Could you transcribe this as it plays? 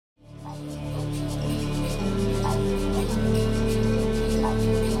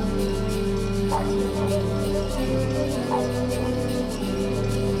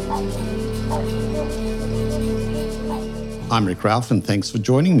I'm Rick Ralph, and thanks for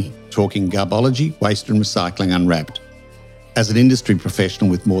joining me, talking garbology, waste and recycling unwrapped. As an industry professional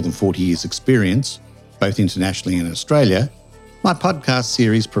with more than 40 years' experience, both internationally and in Australia, my podcast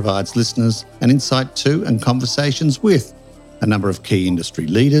series provides listeners an insight to and conversations with a number of key industry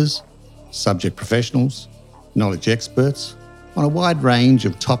leaders, subject professionals, knowledge experts on a wide range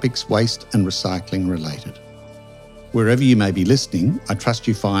of topics waste and recycling related. Wherever you may be listening, I trust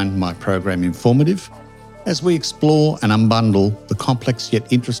you find my program informative as we explore and unbundle the complex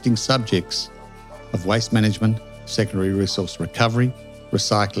yet interesting subjects of waste management, secondary resource recovery,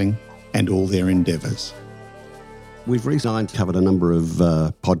 recycling, and all their endeavours. We've recently covered a number of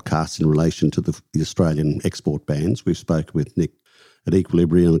podcasts in relation to the Australian export bans. We've spoken with Nick at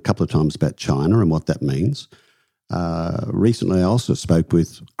Equilibrium a couple of times about China and what that means. Recently, I also spoke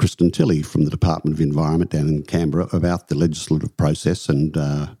with Kristen Tilley from the Department of Environment down in Canberra about the legislative process and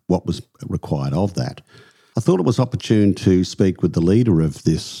what was required of that. I thought it was opportune to speak with the leader of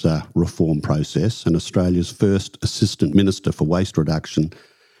this reform process and Australia's first Assistant Minister for Waste Reduction,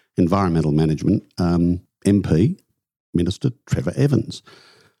 Environmental Management, MP, Minister Trevor Evans.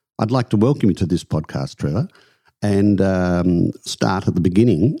 I'd like to welcome you to this podcast, Trevor, and start at the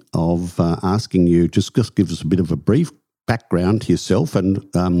beginning of asking you, just give us a bit of a brief background to yourself and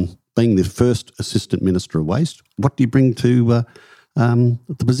being the first Assistant Minister of Waste, what do you bring to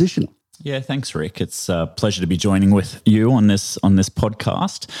the position? Yeah, thanks, Rick. It's a pleasure to be joining with you on this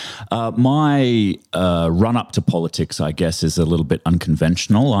podcast. My run up to politics, I guess, is a little bit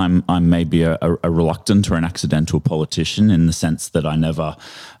unconventional. I'm maybe a reluctant or an accidental politician in the sense that I never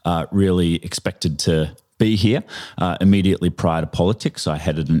really expected to be here. Immediately prior to politics, I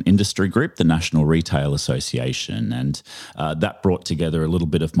headed an industry group, the National Retail Association, and that brought together a little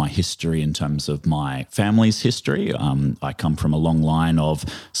bit of my history in terms of my family's history. I come from a long line of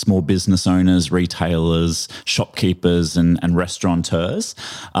small business owners, retailers, shopkeepers, and restaurateurs,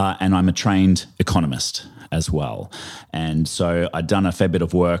 and I'm a trained economist as well. And so I'd done a fair bit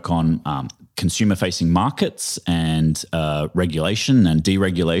of work on consumer-facing markets and regulation and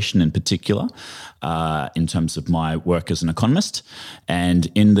deregulation in particular in terms of my work as an economist.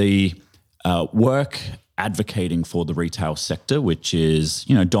 And in the work advocating for the retail sector, which is,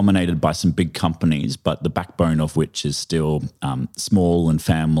 dominated by some big companies, but the backbone of which is still small and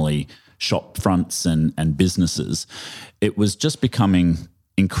family shop fronts and businesses, it was just becoming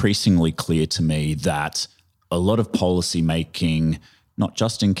increasingly clear to me that a lot of policy making, not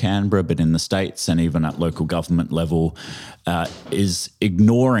just in Canberra, but in the States and even at local government level, is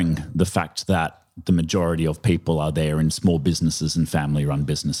ignoring the fact that the majority of people are there in small businesses and family-run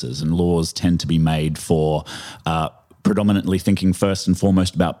businesses, and laws tend to be made for predominantly thinking first and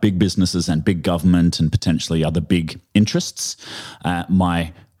foremost about big businesses and big government and potentially other big interests.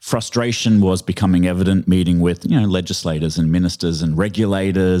 My frustration was becoming evident meeting with, legislators and ministers and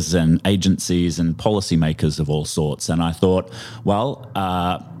regulators and agencies and policymakers of all sorts. And I thought,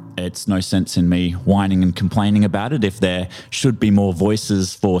 it's no sense in me whining and complaining about it. If there should be more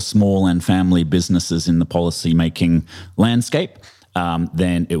voices for small and family businesses in the policy-making landscape,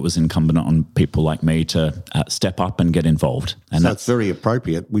 then it was incumbent on people like me to step up and get involved. And that's very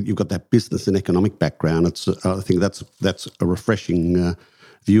appropriate. You've got that business and economic background. I think that's a refreshing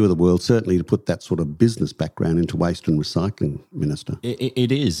view of the world, certainly to put that sort of business background into waste and recycling, Minister.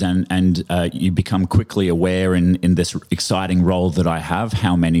 It is, and you become quickly aware in this exciting role that I have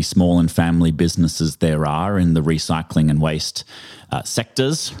how many small and family businesses there are in the recycling and waste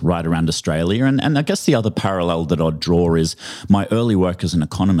sectors right around Australia. And I guess the other parallel that I'd draw is my early work as an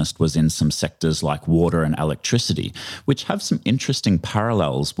economist was in some sectors like water and electricity, which have some interesting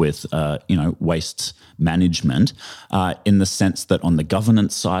parallels with, waste management in the sense that on the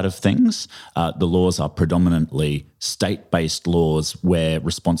governance side of things, the laws are predominantly state-based laws where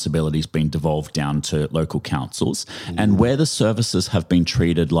responsibility has been devolved down to local councils, and where the services have been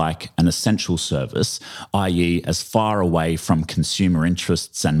treated like an essential service, i.e. as far away from consumer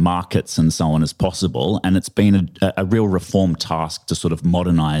interests and markets and so on as possible. And it's been a real reform task to sort of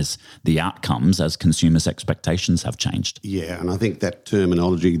modernise the outcomes as consumers' expectations have changed. Yeah, and I think that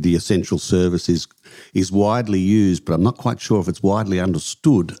terminology, the essential service, is widely used, but I'm not quite sure if it's widely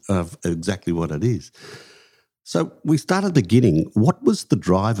understood of exactly what it is. So we start at the beginning. What was the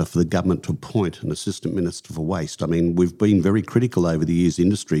driver for the government to appoint an Assistant Minister for Waste? I mean, we've been very critical over the years,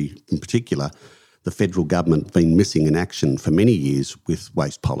 industry in particular, the federal government been missing in action for many years with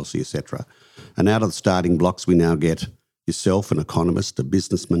waste policy, etc. And out of the starting blocks, we now get yourself, an economist, a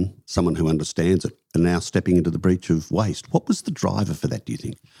businessman, someone who understands it, and now stepping into the breach of waste. What was the driver for that, do you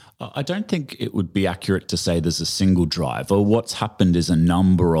think? I don't think it would be accurate to say there's a single driver. What's happened is a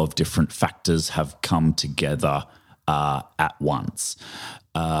number of different factors have come together at once.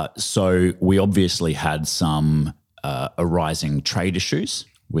 So we obviously had some arising trade issues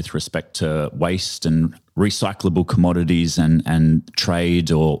with respect to waste and recyclable commodities and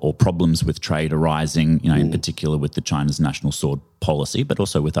trade or problems with trade arising, in particular with the China's national sword policy, but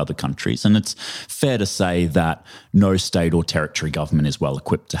also with other countries. And it's fair to say that no state or territory government is well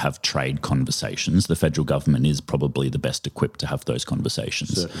equipped to have trade conversations. The federal government is probably the best equipped to have those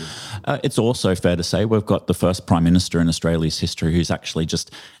conversations. It's also fair to say we've got the first Prime Minister in Australia's history who's actually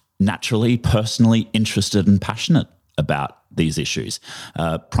just naturally, personally interested and passionate about these issues.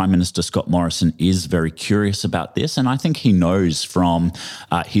 Prime Minister Scott Morrison is very curious about this, and I think he knows from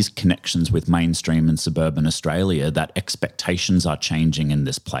his connections with mainstream and suburban Australia that expectations are changing in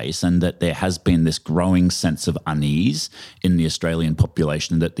this place, and that there has been this growing sense of unease in the Australian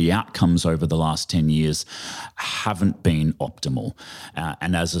population, that the outcomes over the last 10 years haven't been optimal.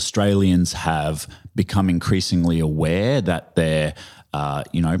 And as Australians have become increasingly aware that their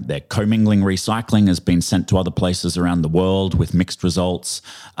commingling recycling has been sent to other places around the world with mixed results,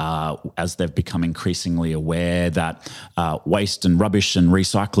 as they've become increasingly aware that waste and rubbish and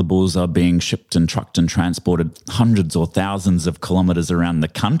recyclables are being shipped and trucked and transported hundreds or thousands of kilometres around the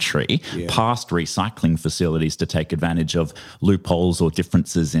country past recycling facilities to take advantage of loopholes or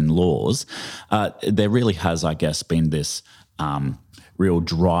differences in laws. There really has, I guess, been this real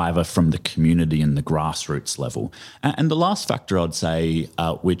driver from the community and the grassroots level. And the last factor I'd say,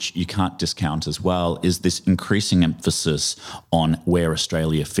 which you can't discount as well, is this increasing emphasis on where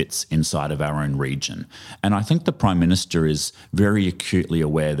Australia fits inside of our own region. And I think the Prime Minister is very acutely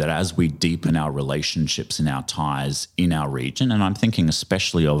aware that as we deepen our relationships and our ties in our region, and I'm thinking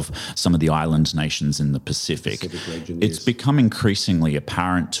especially of some of the island nations in the Pacific region, it's become increasingly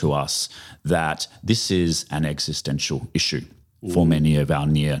apparent to us that this is an existential issue for many of our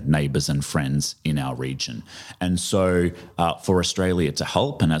near neighbours and friends in our region. And so for Australia to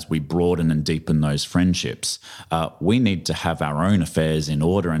help, and as we broaden and deepen those friendships, we need to have our own affairs in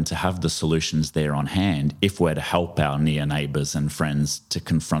order and to have the solutions there on hand if we're to help our near neighbours and friends to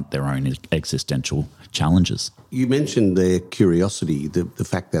confront their own existential challenges. You mentioned their curiosity, the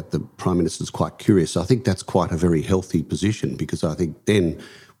fact that the Prime Minister is quite curious. I think that's quite a very healthy position, because I think then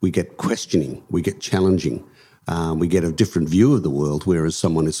we get questioning, we get challenging. We get a different view of the world, whereas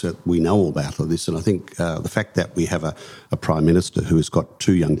someone is we know all about all this. And I think the fact that we have a Prime Minister who has got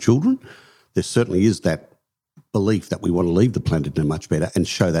 2 young children, there certainly is that belief that we want to leave the planet in a much better and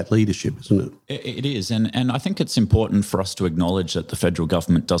show that leadership, isn't it? It is. And I think it's important for us to acknowledge that the federal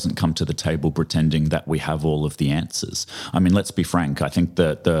government doesn't come to the table pretending that we have all of the answers. I mean, let's be frank. I think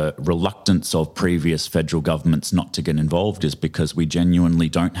that the reluctance of previous federal governments not to get involved is because we genuinely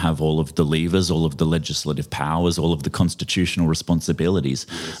don't have all of the levers, all of the legislative powers, all of the constitutional responsibilities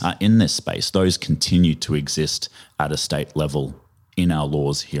in this space. Those continue to exist at a state level in our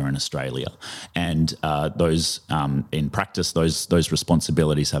laws here in Australia, and those in practice, those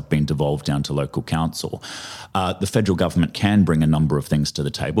responsibilities have been devolved down to local council. The federal government can bring a number of things to the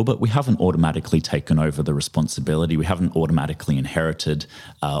table, but we haven't automatically taken over the responsibility. We haven't automatically inherited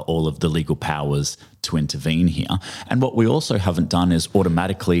all of the legal powers to intervene here. And what we also haven't done is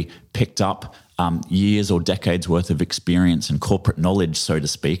automatically picked up years or decades worth of experience and corporate knowledge, so to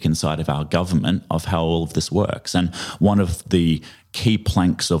speak, inside of our government of how all of this works. And one of the key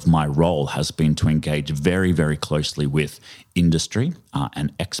planks of my role has been to engage very, very closely with industry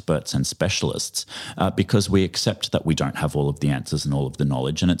and experts and specialists because we accept that we don't have all of the answers and all of the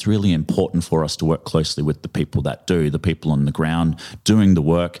knowledge. And it's really important for us to work closely with the people that do, the people on the ground doing the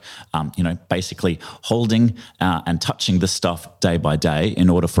work, basically holding and touching this stuff day by day in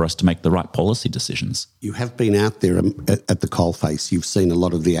order for us to make the right policy decisions. You have been out there at the coalface. You've seen a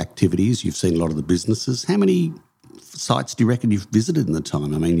lot of the activities. You've seen a lot of the businesses. How many sites do you reckon you've visited in the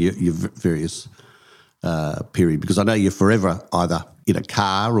time? I mean, your various period, because I know you're forever either in a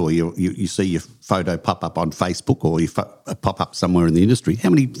car or you see your photo pop up on Facebook or you pop up somewhere in the industry.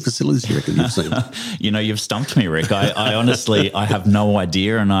 How many facilities do you reckon you've seen? You've stumped me, Rick. I honestly, I have no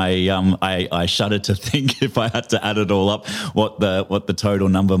idea, and I shudder to think if I had to add it all up, what the total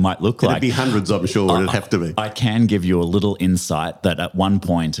number might look like. It'd be hundreds, I'm sure. It'd have to be. I can give you a little insight that at one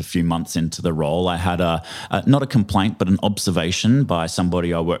point, a few months into the role, I had not a complaint, but an observation by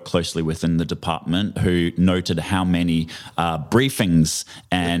somebody I work closely with in the department who noted how many briefings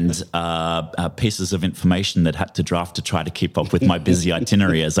and pieces of information that had to draft to try to keep up with my busy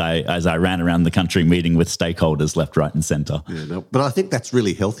itinerary as I ran around the country meeting with stakeholders left, right and centre. Yeah, no, but I think that's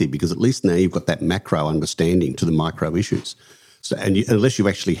really healthy because at least now you've got that macro understanding to the micro issues. So, unless you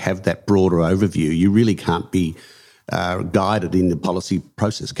actually have that broader overview, you really can't be guided in the policy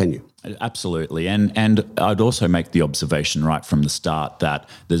process, can you? Absolutely. And I'd also make the observation right from the start that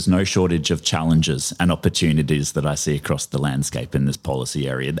there's no shortage of challenges and opportunities that I see across the landscape in this policy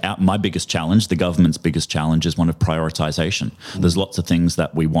area. My biggest challenge, the government's biggest challenge, is one of prioritisation. There's lots of things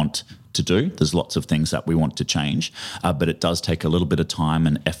that we want to do. There's lots of things that we want to change, but it does take a little bit of time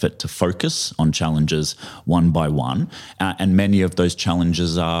and effort to focus on challenges one by one. And many of those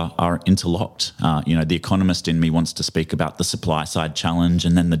challenges are interlocked. The economist in me wants to speak about the supply side challenge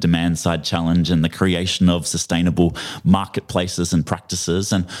and then the demand side challenge and the creation of sustainable marketplaces and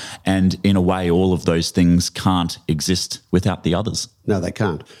practices. And in a way, all of those things can't exist without the others. No, they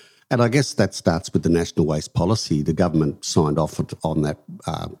can't. And I guess that starts with the national waste policy. The government signed off on that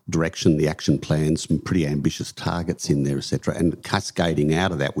direction, the action plans, some pretty ambitious targets in there, etc. And cascading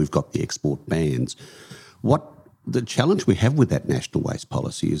out of that, we've got the export bans. The challenge we have with that national waste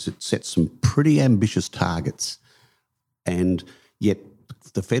policy is it sets some pretty ambitious targets, and yet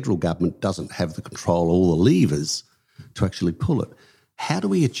the federal government doesn't have the control or the levers to actually pull it. How do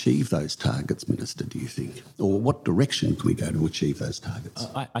we achieve those targets, Minister, do you think? Or what direction can we go to achieve those targets?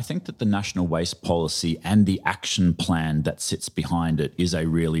 I think that the national waste policy and the action plan that sits behind it is a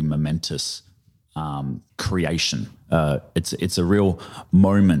really momentous creation. It's a real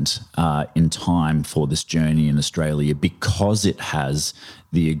moment in time for this journey in Australia because it has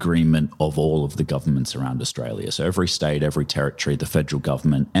the agreement of all of the governments around Australia. So every state, every territory, the federal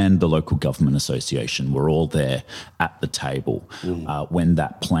government and the local government association were all there at the table when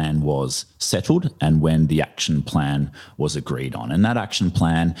that plan was settled and when the action plan was agreed on. And that action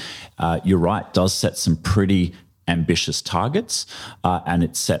plan, you're right, does set some pretty ambitious targets and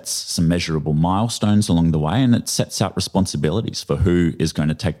it sets some measurable milestones along the way, and it sets out responsibilities for who is going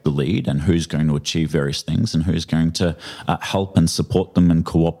to take the lead and who's going to achieve various things and who's going to help and support them and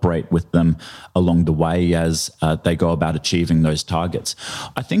cooperate with them along the way as they go about achieving those targets.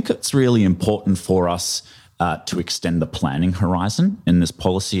 I think it's really important for us to extend the planning horizon in this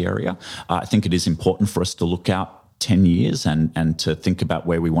policy area. I think it is important for us to look out 10 years and to think about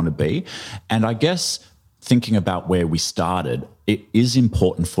where we want to be. And I guess thinking about where we started, it is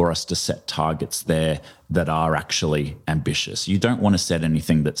important for us to set targets there that are actually ambitious. You don't want to set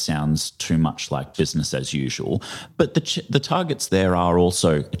anything that sounds too much like business as usual, but the targets there are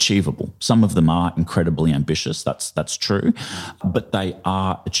also achievable. Some of them are incredibly ambitious, that's true, but they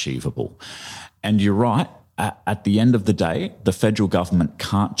are achievable. And you're right, at the end of the day, the federal government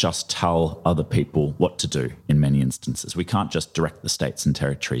can't just tell other people what to do in many instances. We can't just direct the states and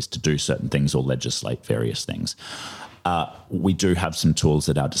territories to do certain things or legislate various things. We do have some tools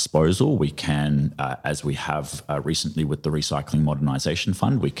at our disposal. We can, as we have recently with the Recycling Modernisation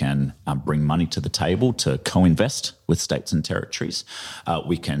Fund, we can bring money to the table to co-invest with states and territories.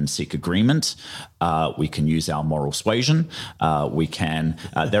 We can seek agreement. We can use our moral suasion. We can.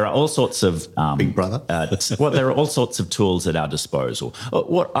 There are all sorts of Big Brother. There are all sorts of tools at our disposal.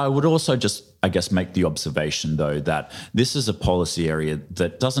 What I would also just, I guess, make the observation though that this is a policy area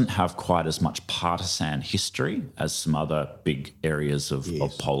that doesn't have quite as much partisan history as some other big areas of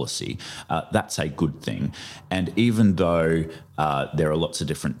policy. That's a good thing. And even though there are lots of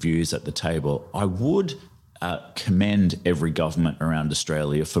different views at the table, I would commend every government around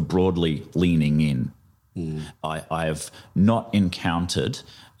Australia for broadly leaning in. I have not encountered,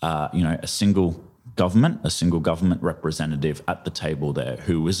 a single government representative at the table there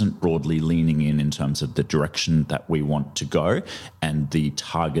who isn't broadly leaning in terms of the direction that we want to go and the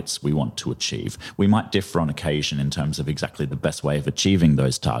targets we want to achieve. We might differ on occasion in terms of exactly the best way of achieving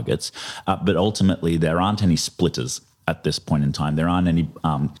those targets, but ultimately there aren't any splitters at this point in time. There aren't any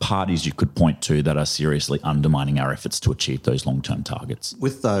parties you could point to that are seriously undermining our efforts to achieve those long-term targets.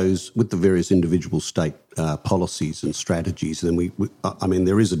 With the various individual state policies and strategies, then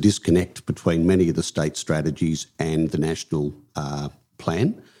there is a disconnect between many of the state strategies and the national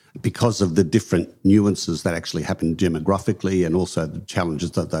plan because of the different nuances that actually happen demographically and also the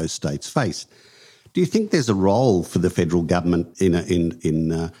challenges that those states face. Do you think there's a role for the federal government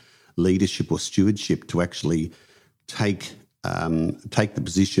in leadership or stewardship to actually take the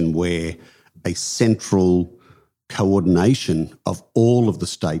position where a central coordination of all of the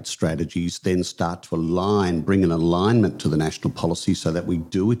state strategies then start to bring an alignment to the national policy so that we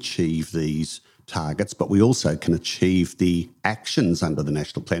do achieve these targets, but we also can achieve the actions under the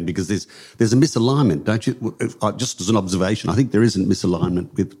national plan, because there's a misalignment, don't you? Just as an observation, I think there isn't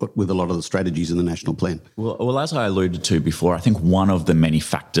misalignment with a lot of the strategies in the national plan. Well, as I alluded to before, I think one of the many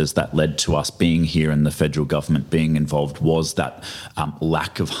factors that led to us being here and the federal government being involved was that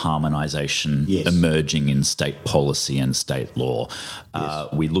lack of harmonisation emerging in state policy and state law.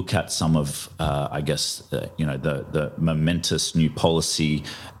 We look at some of, the momentous new policy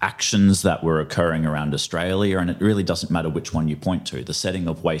actions that were occurring around Australia, and it really doesn't matter which one you point to. The setting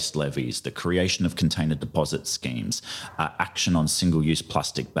of waste levies, the creation of container deposit schemes, action on single-use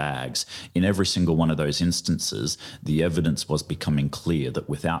plastic bags. In every single one of those instances, the evidence was becoming clear that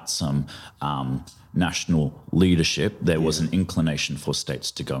without some national leadership, there was an inclination for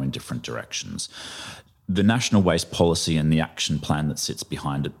states to go in different directions. The National Waste Policy and the action plan that sits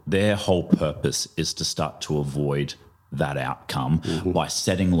behind it, their whole purpose is to start to avoid that outcome by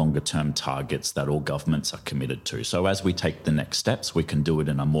setting longer term targets that all governments are committed to. So as we take the next steps, we can do it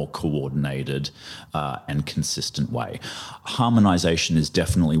in a more coordinated and consistent way. Harmonisation is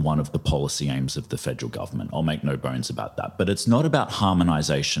definitely one of the policy aims of the federal government. I'll make no bones about that. But it's not about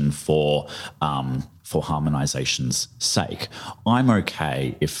harmonisation for harmonisation's sake. I'm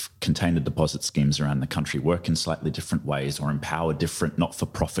okay if container deposit schemes around the country work in slightly different ways or empower different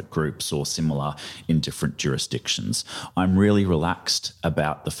not-for-profit groups or similar in different jurisdictions. I'm really relaxed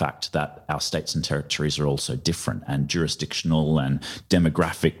about the fact that our states and territories are also different, and jurisdictional and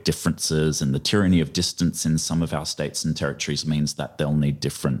demographic differences and the tyranny of distance in some of our states and territories means that they'll need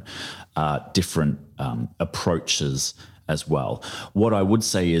different approaches as well. What I would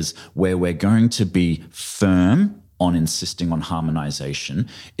say is where we're going to be firm on insisting on harmonisation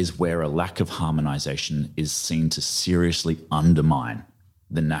is where a lack of harmonisation is seen to seriously undermine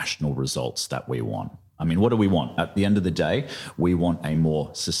the national results that we want. I mean, what do we want? At the end of the day, we want a more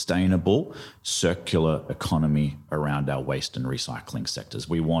sustainable, circular economy around our waste and recycling sectors.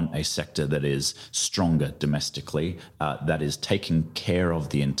 We want a sector that is stronger domestically, that is taking care of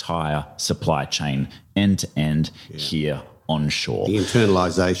the entire supply chain end to end here onshore. The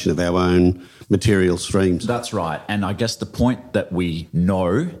internalisation of our own material streams. That's right. And I guess the point that we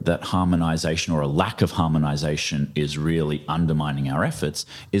know that harmonisation or a lack of harmonisation is really undermining our efforts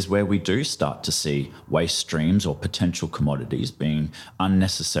is where we do start to see waste streams or potential commodities being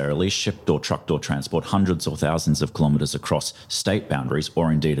unnecessarily shipped or trucked or transported hundreds or thousands of kilometres across state boundaries or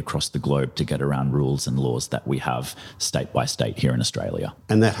indeed across the globe to get around rules and laws that we have state by state here in Australia.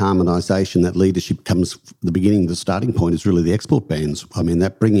 And that harmonisation, that leadership comes, the beginning, the starting point is really the export bans. I mean,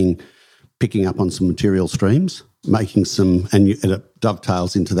 that picking up on some material streams, making some, and it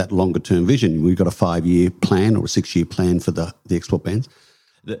dovetails into that longer term vision. We've got a 5-year plan or a 6-year plan for the export bans.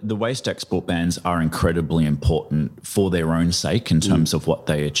 The waste export bans are incredibly important for their own sake in terms of what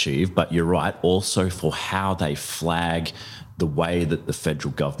they achieve, but you're right, also for how they flag the way that the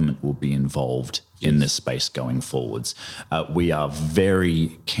federal government will be involved in this space going forwards. We are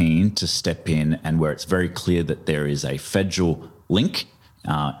very keen to step in, and where it's very clear that there is a federal link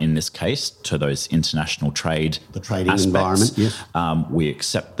in this case, to those international trade the trading aspects. Environment, yes. We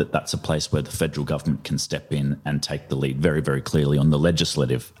accept that that's a place where the federal government can step in and take the lead very, very clearly on the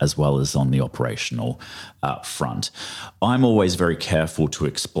legislative as well as on the operational front. I'm always very careful to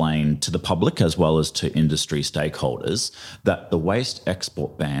explain to the public as well as to industry stakeholders that the waste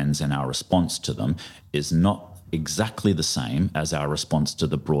export bans and our response to them is not exactly the same as our response to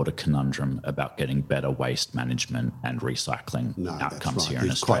the broader conundrum about getting better waste management and recycling outcomes here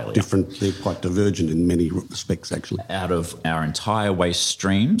in Australia. Quite different. They're quite divergent in many respects, actually. Out of our entire waste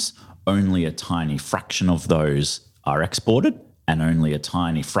streams, only a tiny fraction of those are exported, and only a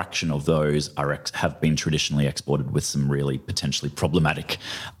tiny fraction of those have been traditionally exported with some really potentially problematic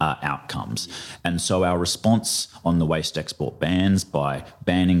outcomes. And so our response on the waste export bans, by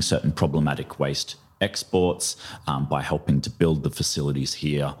banning certain problematic waste exports, by helping to build the facilities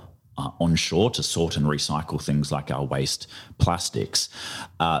here onshore to sort and recycle things like our waste plastics,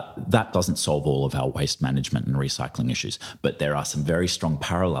 that doesn't solve all of our waste management and recycling issues. But there are some very strong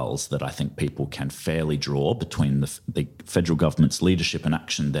parallels that I think people can fairly draw between the federal government's leadership and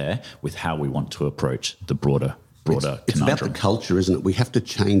action there with how we want to approach the broader conundrum. It's about the culture, isn't it? We have to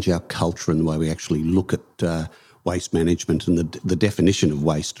change our culture and the way we actually look at waste management and the definition of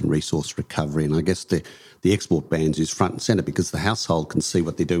waste and resource recovery. And I guess the export bans is front and centre because the household can see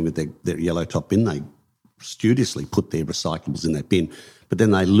what they're doing with their yellow top bin. They studiously put their recyclables in that bin, but then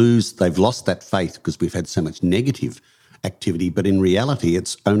they've lost that faith because we've had so much negative activity. But in reality,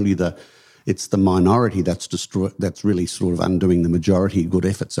 it's only it's the minority that's really sort of undoing the majority of good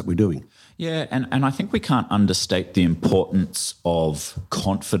efforts that we're doing. Yeah, and I think we can't understate the importance of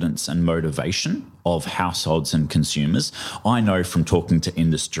confidence and motivation of households and consumers. I know from talking to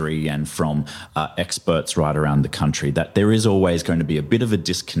industry and from experts right around the country that there is always going to be a bit of a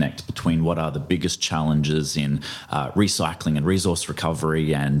disconnect between what are the biggest challenges in recycling and resource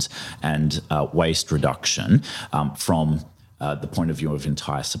recovery and waste reduction from the point of view of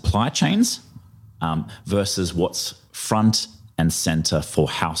entire supply chains versus what's front and centre for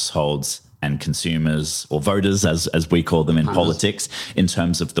households and consumers, or voters as we call them in politics, in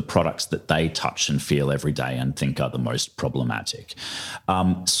terms of the products that they touch and feel every day and think are the most problematic.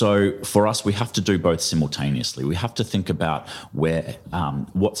 So for us, we have to do both simultaneously. We have to think about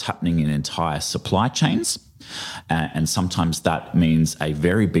what's happening in entire supply chains. And sometimes that means a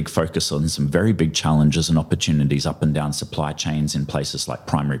very big focus on some very big challenges and opportunities up and down supply chains in places like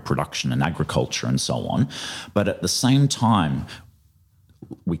primary production and agriculture and so on. But at the same time,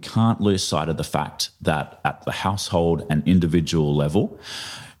 we can't lose sight of the fact that at the household and individual level,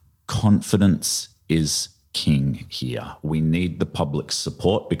 confidence is king here. We need the public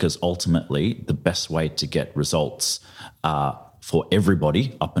support because ultimately the best way to get results for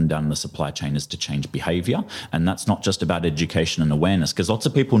everybody up and down the supply chain is to change behaviour. And that's not just about education and awareness, because lots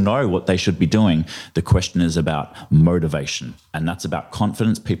of people know what they should be doing. The question is about motivation, and that's about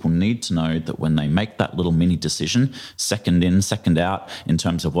confidence. People need to know that when they make that little mini decision, second in, second out, in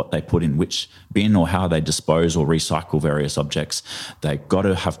terms of what they put in which bin or how they dispose or recycle various objects, they've got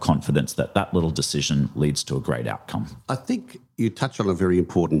to have confidence that that little decision leads to a great outcome. I think you touch on a very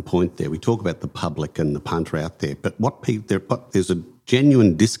important point there. We talk about the public and the punter out there, but there's a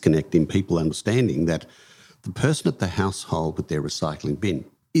genuine disconnect in people understanding that the person at the household with their recycling bin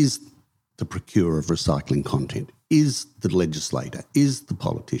is the procurer of recycling content, is the legislator, is the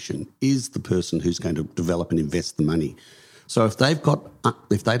politician, is the person who's going to develop and invest the money. So if they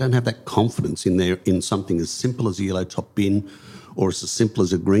don't have that confidence in something as simple as a yellow top bin or as simple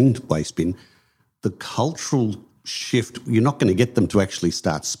as a green waste bin, the cultural shift, you're not going to get them to actually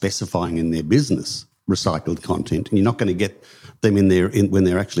start specifying in their business recycled content, and you're not going to get them when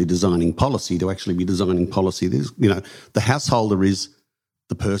they're actually designing policy to actually be designing policy. The householder is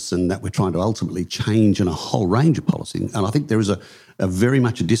the person that we're trying to ultimately change in a whole range of policy, and I think there is a very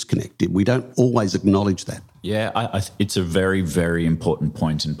much a disconnect. We don't always acknowledge that. Yeah, it's a very, very important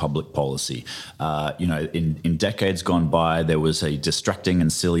point in public policy. In decades gone by, there was a distracting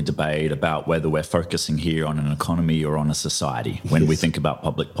and silly debate about whether we're focusing here on an economy or on a society when we think about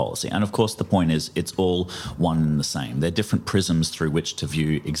public policy. And of course, the point is it's all one and the same. They're different prisms through which to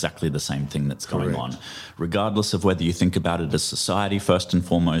view exactly the same thing that's going on. Regardless of whether you think about it as society first and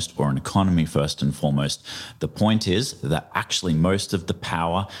foremost or an economy first and foremost, the point is that actually most of the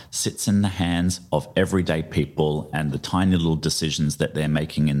power sits in the hands of everyday people and the tiny little decisions that they're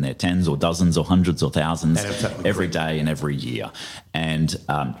making in their tens or dozens or hundreds or thousands every day and every year. And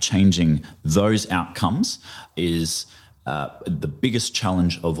changing those outcomes is the biggest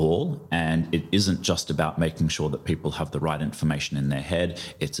challenge of all, and it isn't just about making sure that people have the right information in their head,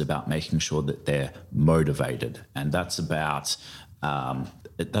 it's about making sure that they're motivated. And that's about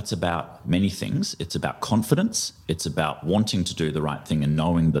many things. It's about confidence. It's about wanting to do the right thing and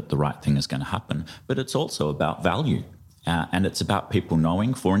knowing that the right thing is going to happen. But it's also about value. And it's about people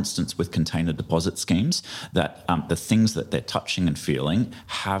knowing, for instance, with container deposit schemes, that the things that they're touching and feeling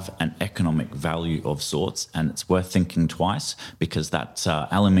have an economic value of sorts, and it's worth thinking twice because that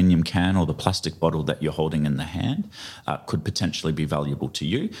aluminium can or the plastic bottle that you're holding in the hand could potentially be valuable to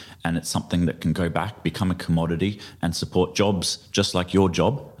you, and it's something that can go back, become a commodity, and support jobs just like your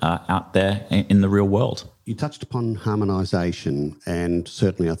job out there in the real world. You touched upon harmonisation, and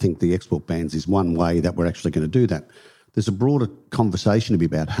certainly I think the export bans is one way that we're actually going to do that. There's a broader conversation to be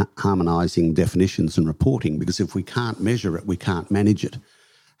about harmonising definitions and reporting, because if we can't measure it, we can't manage it.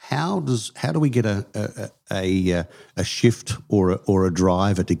 How do we get a shift or a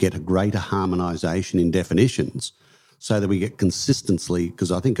driver to get a greater harmonisation in definitions so that we get consistency?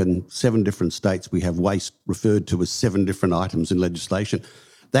 Because I think in 7 different states we have waste referred to as 7 different items in legislation.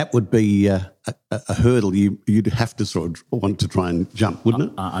 That would be a hurdle you'd have to sort of want to try and jump,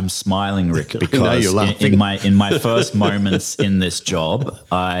 wouldn't it? I'm smiling, Rick, because in my first moments in this job,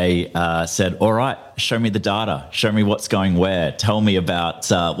 I said, all right, show me the data, show me what's going where, tell me about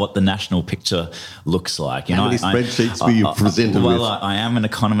what the national picture looks like. How many spreadsheets were you presented with? Well, I am an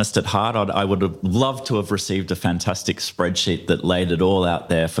economist at heart. I would have loved to have received a fantastic spreadsheet that laid it all out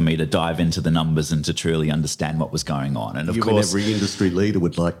there for me to dive into the numbers and to truly understand what was going on. And of course, every industry leader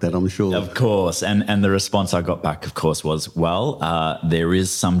would like that, I'm sure. Of course. course. And the response I got back, of course, was, well, there is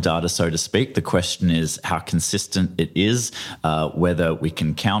some data, so to speak. The question is how consistent it is, whether we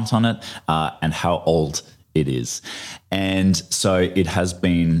can count on it, and how old it is. And so it has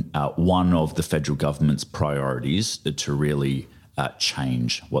been one of the federal government's priorities to really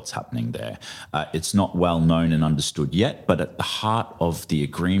change what's happening there. It's not well known and understood yet, but at the heart of the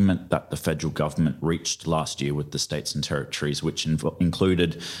agreement that the federal government reached last year with the states and territories, which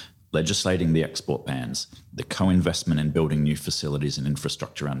included legislating the export bans, the co-investment in building new facilities and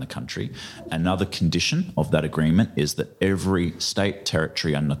infrastructure around the country. Another condition of that agreement is that every state,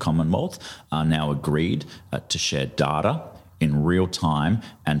 territory and the Commonwealth are now agreed to share data in real time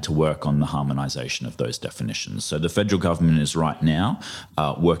and to work on the harmonisation of those definitions. So the federal government is right now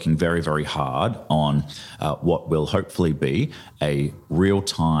working very, very hard on what will hopefully be a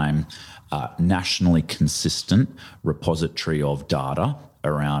real-time, nationally consistent repository of data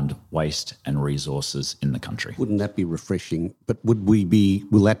around waste and resources in the country. Wouldn't that be refreshing? But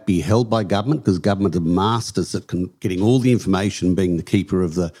will that be held by government? Because government are masters at getting all the information, being the keeper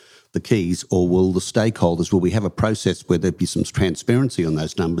of the keys, or will the stakeholders, will we have a process where there be some transparency on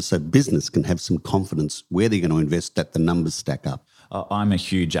those numbers so business can have some confidence where they're going to invest, that the numbers stack up? I'm a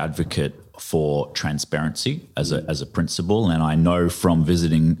huge advocate for transparency as a principle, and I know from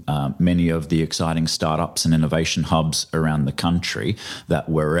visiting many of the exciting startups and innovation hubs around the country that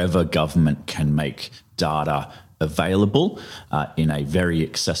wherever government can make data available in a very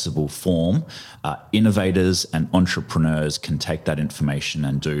accessible form, innovators and entrepreneurs can take that information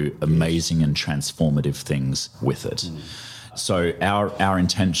and do amazing and transformative things with it. So our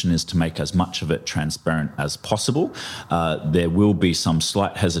intention is to make as much of it transparent as possible. There will be some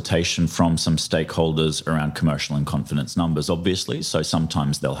slight hesitation from some stakeholders around commercial and confidence numbers, obviously. So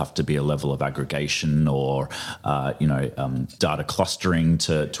sometimes there'll have to be a level of aggregation or data clustering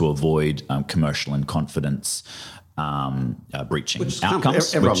to avoid commercial and confidence breaching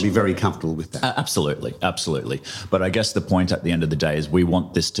outcomes. Everyone will be very comfortable with that. Absolutely. But I guess the point at the end of the day is we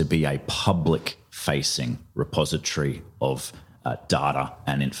want this to be a public-facing repository of data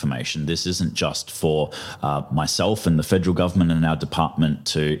and information. This isn't just for myself and the federal government and our department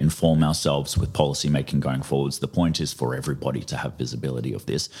to inform ourselves with policy making going forwards. The point is for everybody to have visibility of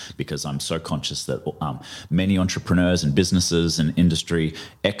this, because I'm so conscious that many entrepreneurs and businesses and industry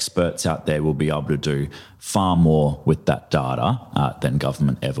experts out there will be able to do far more with that data than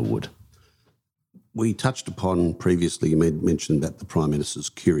government ever would. We touched upon previously, you mentioned that the Prime Minister's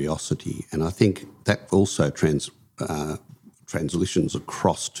curiosity, and I think that also transitions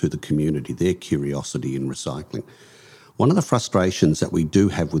across to the community, their curiosity in recycling. One of the frustrations that we do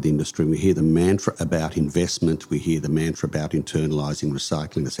have with industry, we hear the mantra about investment, we hear the mantra about internalising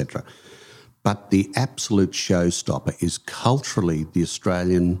recycling, etc. But the absolute showstopper is culturally the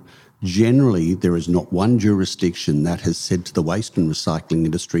Australian. Generally, there is not one jurisdiction that has said to the waste and recycling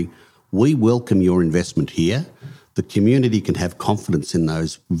industry, we welcome your investment here. The community can have confidence in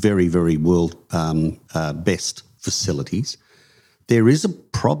those very, very world best facilities. There is a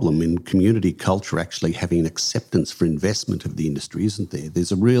problem in community culture actually having an acceptance for investment of the industry, isn't there?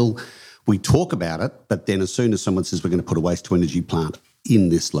 There's a real, we talk about it, but then as soon as someone says we're going to put a waste-to-energy plant in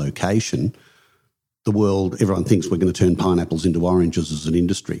this location, everyone thinks we're going to turn pineapples into oranges as an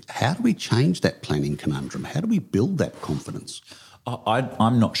industry. How do we change that planning conundrum? How do we build that confidence?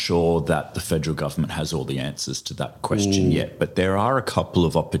 I'm not sure that the federal government has all the answers to that question yet, but there are a couple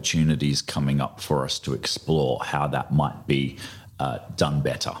of opportunities coming up for us to explore how that might be done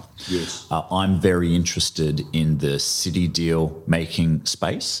better. Yes. I'm very interested in the city deal making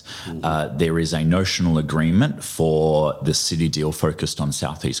space. There is a notional agreement for the city deal focused on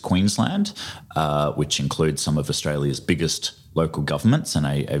southeast Queensland, which includes some of Australia's biggest local governments and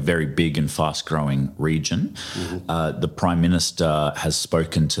a very big and fast-growing region. The Prime Minister has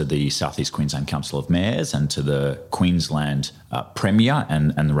spoken to the Southeast Queensland Council of Mayors and to the Queensland Premier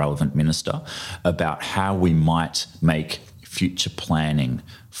and the relevant minister about how we might make future planning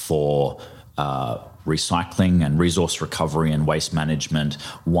for recycling and resource recovery and waste management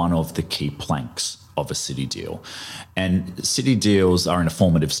one of the key planks of a city deal. And city deals are in a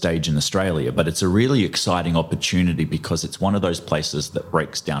formative stage in Australia, but it's a really exciting opportunity because it's one of those places that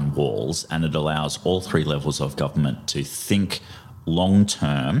breaks down walls and it allows all three levels of government to think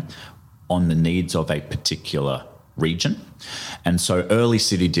long-term on the needs of a particular region. And so early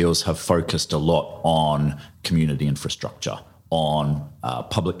city deals have focused a lot on community infrastructure, on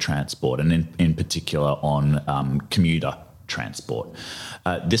public transport, and in particular on commuter transport.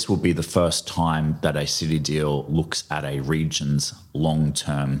 This will be the first time that a city deal looks at a region's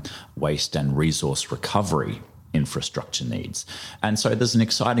long-term waste and resource recovery infrastructure needs. And so there's an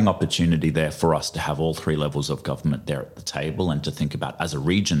exciting opportunity there for us to have all three levels of government there at the table and to think about, as a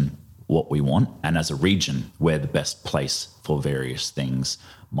region, what we want, and as a region, where the best place for various things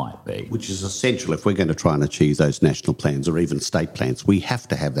might be. Which is essential if we're going to try and achieve those national plans or even state plans. We have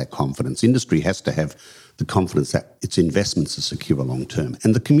to have that confidence. Industry has to have the confidence that its investments are secure long term.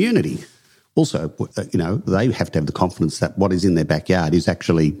 And the community also, they have to have the confidence that what is in their backyard is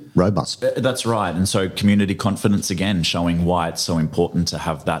actually robust. That's right. And so community confidence, again, showing why it's so important to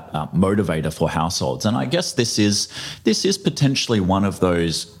have that motivator for households. And I guess this is potentially one of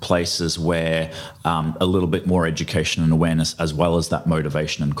those places where a little bit more education and awareness, as well as that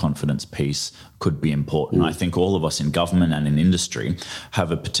motivation and confidence piece, could be important. I think all of us in government and in industry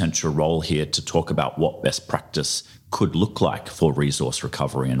have a potential role here to talk about what best practice could look like for resource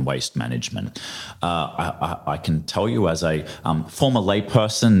recovery and waste management. I can tell you, as a former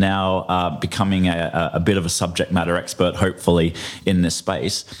layperson, now becoming a bit of a subject matter expert, hopefully, in this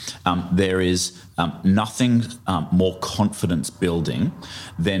space, there is nothing more confidence building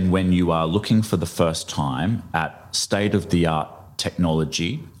than when you are looking for the first time at state-of-the-art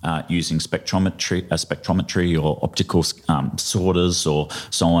technology using spectrometry or optical sorters or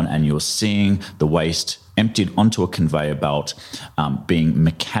so on, and you're seeing the waste emptied onto a conveyor belt being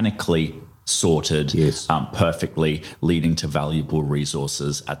mechanically sorted perfectly, leading to valuable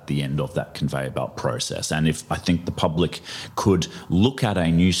resources at the end of that conveyor belt process. And if I think the public could look at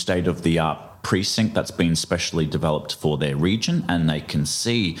a new state-of-the-art precinct that's been specially developed for their region, and they can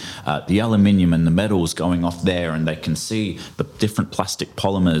see the aluminium and the metals going off there, and they can see the different plastic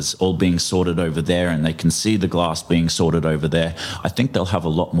polymers all being sorted over there, and they can see the glass being sorted over there, I think they'll have a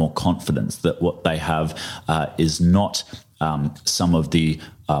lot more confidence that what they have is not some of the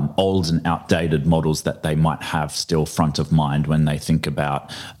old and outdated models that they might have still front of mind when they think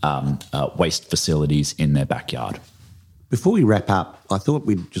about waste facilities in their backyard. Before we wrap up, I thought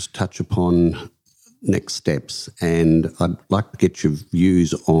we'd just touch upon next steps, and I'd like to get your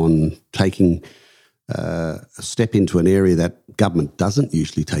views on taking a step into an area that government doesn't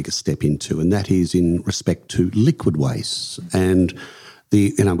usually take a step into, and that is in respect to liquid waste. And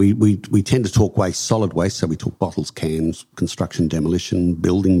we tend to talk waste, solid waste, so we talk bottles, cans, construction, demolition,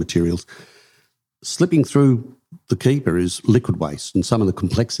 building materials. Slipping through the keeper is liquid waste, and some of the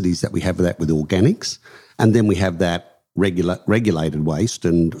complexities that we have with that with organics, and then we have that regulated waste,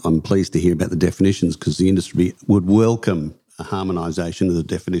 and I'm pleased to hear about the definitions, because the industry would welcome a harmonisation of the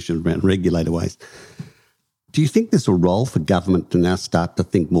definition around regulated waste. Do you think there's a role for government to now start to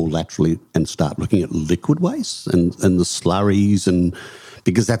think more laterally and start looking at liquid waste and the slurries, and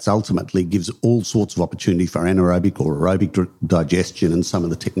because that's ultimately gives all sorts of opportunity for anaerobic or aerobic digestion and some of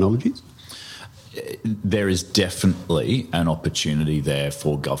the technologies? There is definitely an opportunity there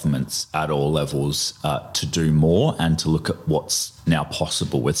for governments at all levels to do more and to look at what's now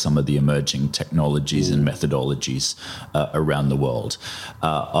possible with some of the emerging technologies and methodologies around the world.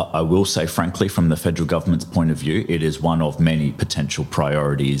 I will say, frankly, from the federal government's point of view, it is one of many potential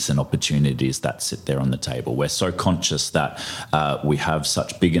priorities and opportunities that sit there on the table. We're so conscious that we have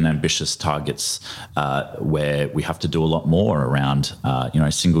such big and ambitious targets where we have to do a lot more around,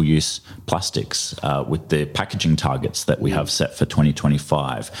 single-use plastics, with the packaging targets that we have set for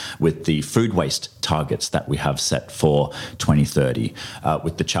 2025, with the food waste targets that we have set for 2030.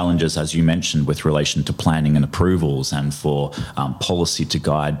 With the challenges, as you mentioned, with relation to planning and approvals, and for policy to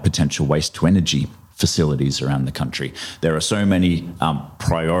guide potential waste to energy facilities around the country. There are so many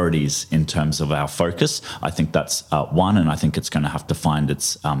priorities in terms of our focus. I think that's one, and I think it's going to have to find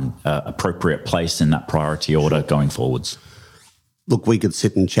its appropriate place in that priority order going forwards. Look, we could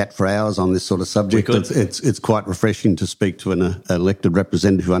sit and chat for hours on this sort of subject. It's quite refreshing to speak to an elected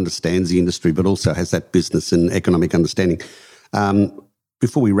representative who understands the industry but also has that business and economic understanding.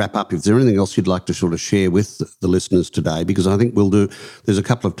 Before we wrap up, if there's anything else you'd like to sort of share with the listeners today, because I think there's a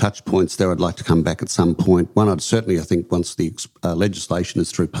couple of touch points there I'd like to come back at some point. One, I think once the legislation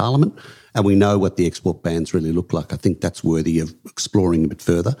is through Parliament and we know what the export bans really look like, I think that's worthy of exploring a bit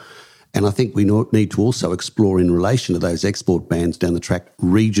further. And I think we need to also explore, in relation to those export bans down the track,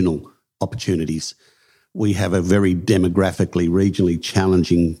 regional opportunities. We have a very demographically, regionally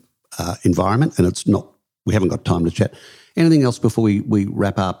challenging environment, and we haven't got time to chat. Anything else before we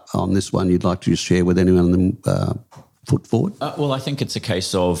wrap up on this one you'd like to just share with anyone put forward? Well, I think it's a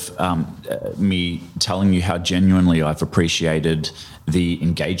case of me telling you how genuinely I've appreciated the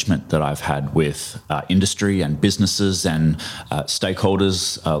engagement that I've had with industry and businesses and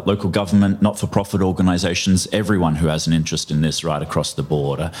stakeholders, local government, not-for-profit organisations, everyone who has an interest in this right across the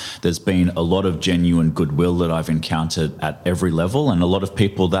board. There's been a lot of genuine goodwill that I've encountered at every level, and a lot of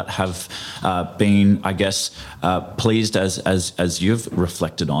people that have been, I guess, pleased, as you've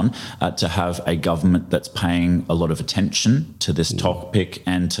reflected on, to have a government that's paying a lot of attention to this topic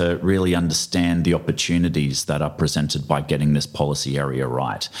and to really understand the opportunities that are presented by getting this policy area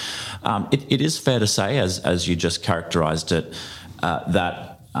right. It is fair to say, as you just characterised it,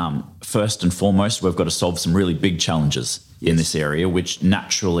 that first and foremost, we've got to solve some really big challenges in this area, which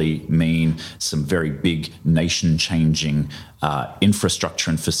naturally mean some very big nation-changing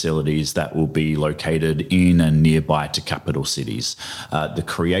infrastructure and facilities that will be located in and nearby to capital cities. The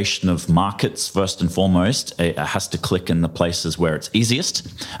creation of markets, first and foremost, it has to click in the places where it's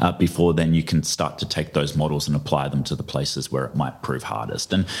easiest before then you can start to take those models and apply them to the places where it might prove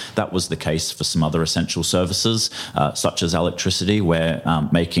hardest. And that was the case for some other essential services, such as electricity, where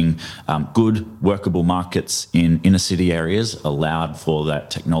making good, workable markets in inner city areas allowed for that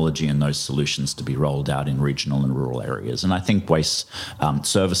technology and those solutions to be rolled out in regional and rural areas. And I think waste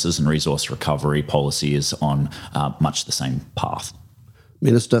services and resource recovery policy is on much the same path.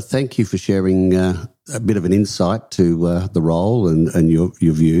 Minister, thank you for sharing a bit of an insight to the role and your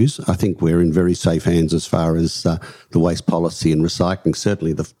views. I think we're in very safe hands as far as the waste policy and recycling,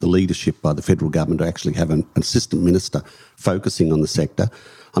 certainly the leadership by the federal government to actually have an assistant minister focusing on the sector.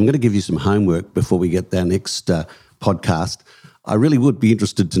 I'm going to give you some homework before we get our next podcast. I really would be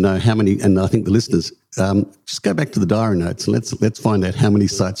interested to know how many, and I think the listeners, just go back to the diary notes and let's find out how many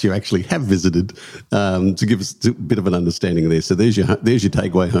sites you actually have visited to give us a bit of an understanding of this. So there's your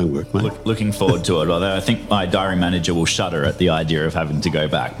takeaway homework, mate. Looking forward to it. Although I think my diary manager will shudder at the idea of having to go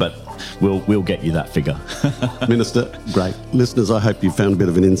back, but we'll get you that figure. Minister, great. Listeners, I hope you found a bit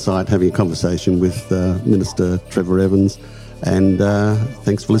of an insight having a conversation with Minister Trevor Evans, and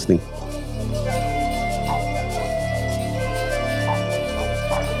thanks for listening.